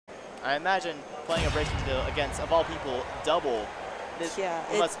I imagine playing a Braixen Ditto against, of all people, Double. Yeah,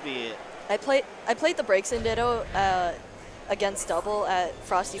 it must be. I played the Braixen Ditto against Double at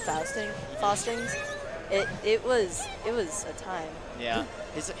Frosty Faustings. It was a time. Yeah,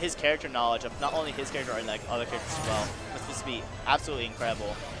 his character knowledge of not only his character and like other characters as well must just be absolutely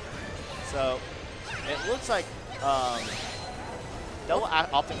incredible. So it looks like Double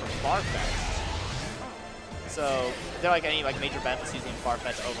opting for Farfetch. So there like any like major benefits using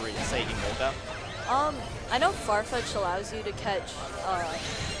Farfetch over say Emolga? I know Farfetch allows you to catch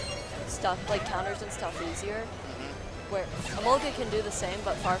stuff like counters and stuff easier. Where Emolga can do the same,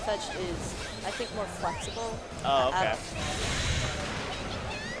 but Farfetch is, I think, more flexible. Oh, okay.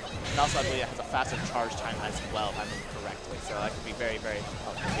 And also, I believe it has a faster charge time as well, if I remember correctly. So that could be very, very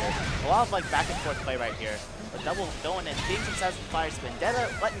helpful here. A lot of like back and forth play right here. But Double going and being successful with Fire Spin. Detta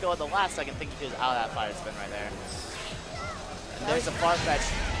letting go at the last second, thinking he was out of that Fire Spin right there. And there's a Farfetch.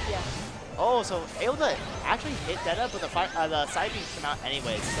 Yeah. Oh, so able to actually hit Detta, but the side beam came out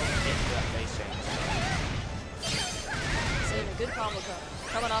anyways. So hit for that face change. Seeing a good combo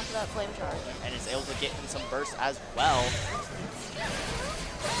coming off of that flame charge. And is able to get him some burst as well.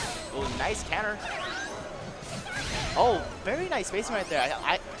 Oh, nice counter. Oh, very nice spacing right there.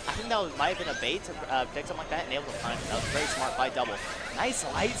 I think that might have been a bait to pick something like that and able to punish. That was very smart by Double. Nice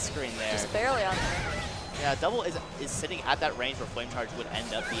light screen there. Just barely on there. Yeah, Double is sitting at that range where Flame Charge would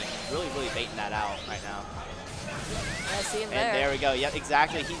end up being really baiting that out right now. Yeah, see him there. And there we go. Yep,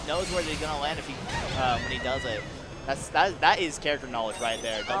 exactly. He knows where they're gonna land if he when he does it. That is character knowledge right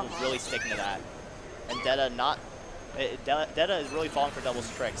there. Double's really sticking to that. And Detta Detta is really falling for Double's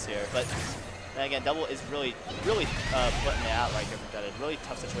tricks here. But then again, Double is really putting it out right here for Detta. Really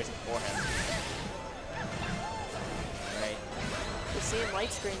tough situation for him. Right. You're seeing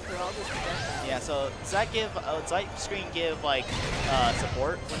light screen through all this projectile. Yeah. So does that give does light screen give like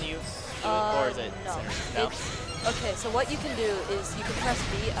support when you do it, or is it no? Okay, so what you can do is you can press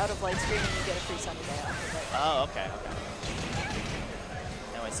B out of light screen and you get a free Sunny Day off of it. Oh, okay.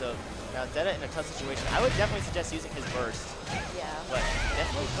 Anyway, so now Detta in a tough situation. I would definitely suggest using his burst. Yeah. But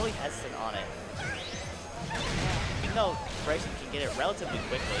definitely really hesitant on it. Yeah. Even though Braixen can get it relatively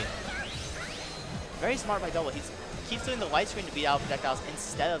quickly. Very smart by Double. He keeps doing the light screen to beat out projectiles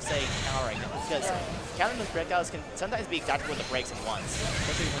instead of, say, countering them. Because countering those projectiles can sometimes be exactly what the Braixen wants.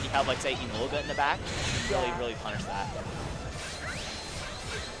 Especially when you have, like, say, Emolga in the back. You can really punish that.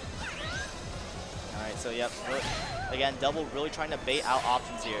 Alright, so, yep. Again, Double really trying to bait out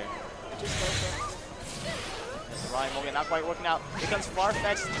options here. Just go for it. Ryan Morgan not quite working out. Here comes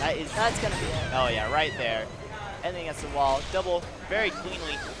Farfetch. That's going to be it. Oh, yeah, right there. Ending against the wall. Double very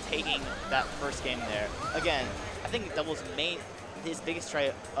cleanly taking that first game there. Again, I think Double's his biggest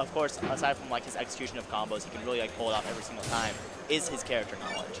trait, of course, aside from like his execution of combos, he can really like pull it off every single time, is his character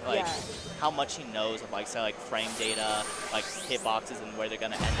knowledge. Like how much he knows of like say like frame data, like hitboxes and where they're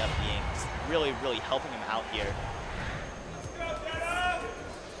gonna end up being. Just really helping him out here.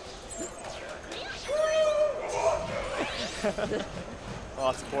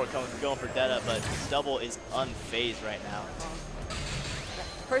 Oh, support going for Detta, but Double is unfazed right now.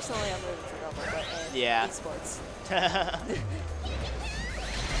 Personally, I'm rooting for Double, but yeah. esports. Detta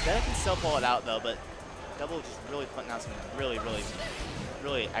can still pull it out though, but Double just really putting out some really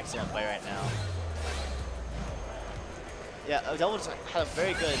excellent play right now. Yeah, Double just had a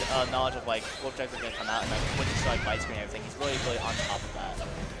very good knowledge of like what projects are going to come out and like when you start like light screen and everything. He's really on top of that.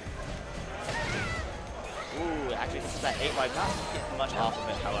 Ooh, actually this is that 8-wide, not getting much off of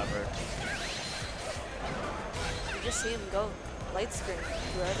it, however. You just see him go light screen.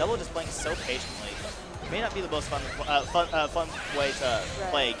 Double just playing so patiently. May not be the most fun way to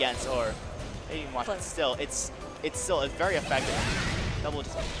play against or even watch, but still, it's very effective. Double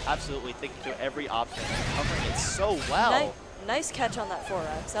just absolutely thinking through every option, covering it so well. Nice catch on that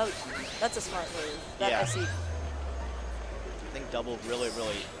 4X. That's a smart move. That I see. I think Double really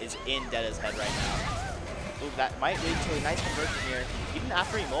is in Detta's head right now. Ooh, that might lead to a nice conversion here. Even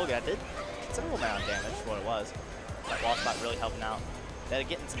after Emolga, that did considerable amount of damage for what it was. That wall spot really helping out. Detta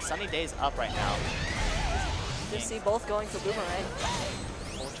getting some sunny days up right now. Just see both going for Boomerang.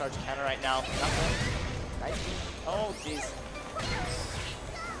 Full charge counter right now. Nothing. Nice. Oh, jeez.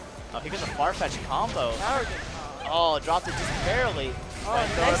 Oh, here goes a Farfetch combo. Oh, dropped it just barely. Oh,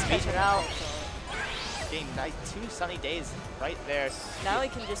 nice catch it out. Getting nice 2 sunny days right there. Now he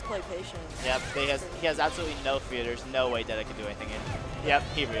can just play patience. Yep, he has absolutely no fear. There's no way Detta can do anything. Yep,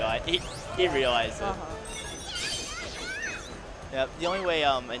 he realized. He realized it. Yep, the only way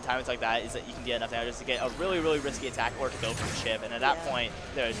in times like that is that you can get enough damage to get a really risky attack or to go for a chip, and at that point,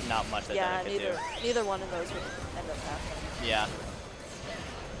 there's not much that Detta can do. Neither one of those would end up happening. Yeah.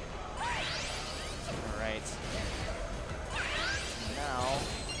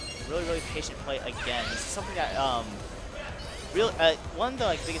 really, really patient play again. This is something that one of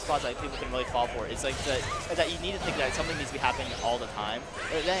the biggest flaws that people can really fall for is that you need to think that something needs to be happening all the time.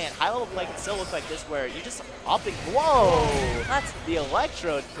 But then again, high level play can still look like this where you're just opting. Whoa! That's The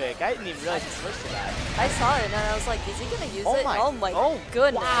electrode pick. I didn't even realize he switched to that. I saw it and I was like, is he gonna use it? Oh my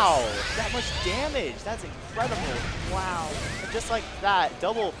goodness! Wow! That much damage. That's incredible. Wow! And just like that,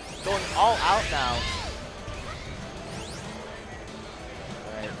 double going all out now.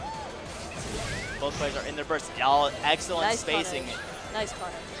 Both players are in their bursts. Y'all, excellent Nice spacing. punish. Nice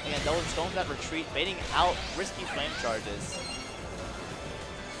punish. Again, Double just going for that retreat, baiting out risky flame charges.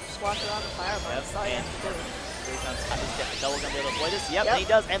 Just walk around the fireball. Yep, That's all you and have to do. Double gonna be able to avoid this. Yep, and he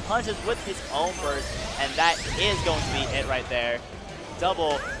does, and punches with his own burst, and that is going to be it right there.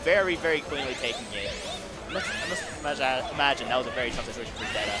 Double very, very cleanly taking it. Let's imagine that was a very tough situation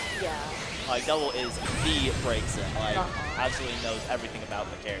for Detta. Yeah. Double is the Braixen. Absolutely knows everything about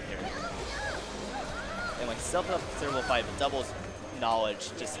the character. And still put up a considerable fight, but Double's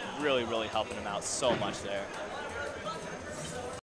knowledge just really, really helping him out so much there.